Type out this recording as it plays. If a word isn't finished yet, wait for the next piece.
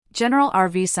General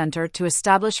RV Center to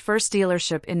establish first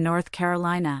dealership in North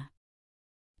Carolina.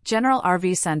 General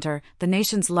RV Center, the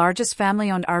nation's largest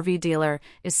family-owned RV dealer,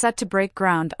 is set to break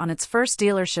ground on its first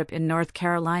dealership in North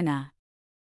Carolina.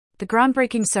 The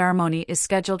groundbreaking ceremony is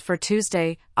scheduled for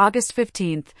Tuesday, August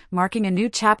 15th, marking a new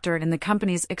chapter in the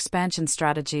company's expansion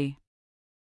strategy.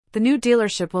 The new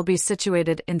dealership will be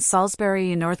situated in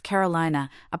Salisbury, North Carolina,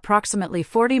 approximately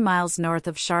 40 miles north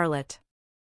of Charlotte.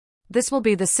 This will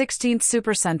be the 16th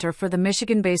supercenter for the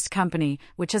Michigan-based company,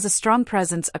 which has a strong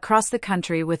presence across the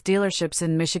country with dealerships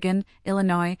in Michigan,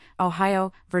 Illinois,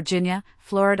 Ohio, Virginia,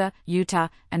 Florida, Utah,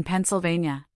 and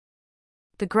Pennsylvania.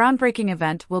 The groundbreaking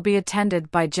event will be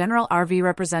attended by General RV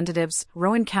representatives,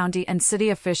 Rowan County and city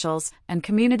officials, and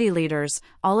community leaders,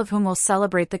 all of whom will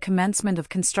celebrate the commencement of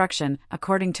construction,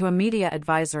 according to a media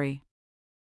advisory.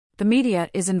 The media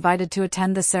is invited to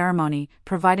attend the ceremony,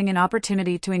 providing an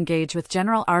opportunity to engage with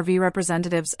General RV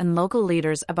representatives and local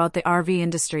leaders about the RV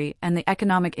industry and the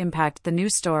economic impact the new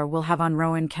store will have on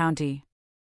Rowan County.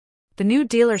 The new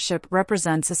dealership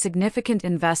represents a significant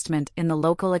investment in the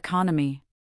local economy.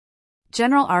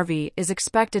 General RV is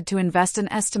expected to invest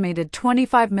an estimated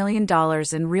 $25 million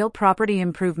in real property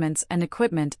improvements and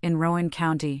equipment in Rowan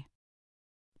County.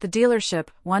 The dealership,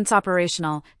 once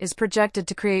operational, is projected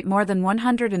to create more than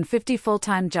 150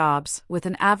 full-time jobs, with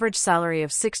an average salary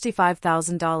of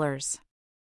 $65,000.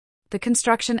 The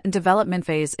construction and development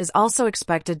phase is also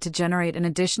expected to generate an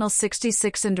additional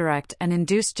 66 indirect and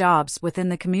induced jobs within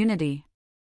the community.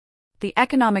 The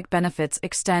economic benefits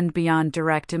extend beyond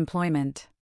direct employment.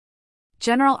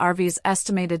 General RV's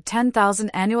estimated 10,000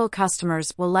 annual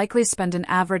customers will likely spend an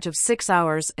average of 6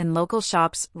 hours in local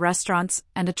shops, restaurants,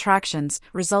 and attractions,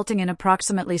 resulting in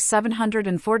approximately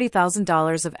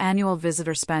 $740,000 of annual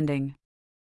visitor spending.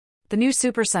 The new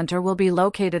supercenter will be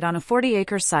located on a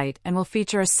 40-acre site and will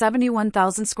feature a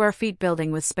 71,000 square feet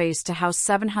building with space to house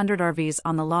 700 RVs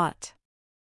on the lot.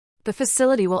 The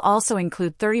facility will also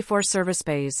include 34 service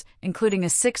bays, including a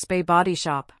 6-bay body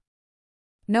shop.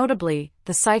 Notably,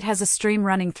 the site has a stream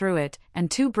running through it,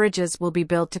 and 2 bridges will be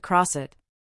built to cross it.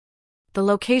 The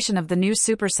location of the new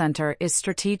supercenter is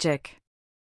strategic.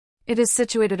 It is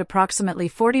situated approximately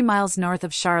 40 miles north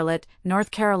of Charlotte,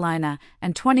 North Carolina,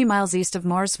 and 20 miles east of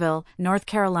Mooresville, North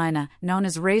Carolina, known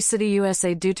as Race City,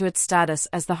 USA due to its status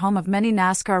as the home of many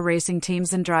NASCAR racing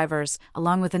teams and drivers,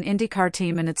 along with an IndyCar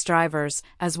team and its drivers,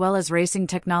 as well as racing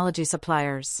technology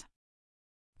suppliers.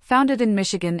 Founded in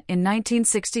Michigan in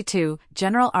 1962,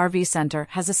 General RV Center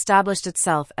has established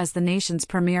itself as the nation's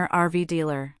premier RV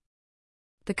dealer.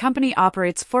 The company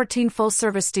operates 14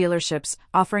 full-service dealerships,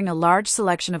 offering a large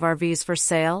selection of RVs for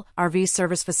sale, RV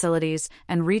service facilities,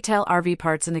 and retail RV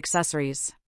parts and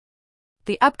accessories.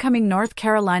 The upcoming North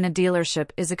Carolina dealership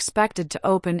is expected to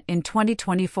open in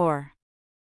 2024.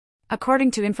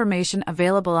 According to information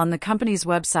available on the company's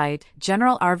website,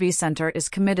 General RV Center is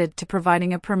committed to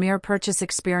providing a premier purchase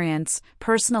experience,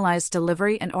 personalized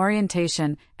delivery and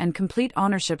orientation, and complete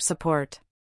ownership support.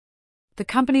 The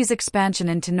company's expansion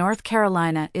into North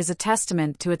Carolina is a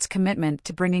testament to its commitment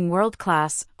to bringing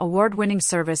world-class, award-winning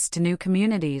service to new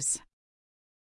communities.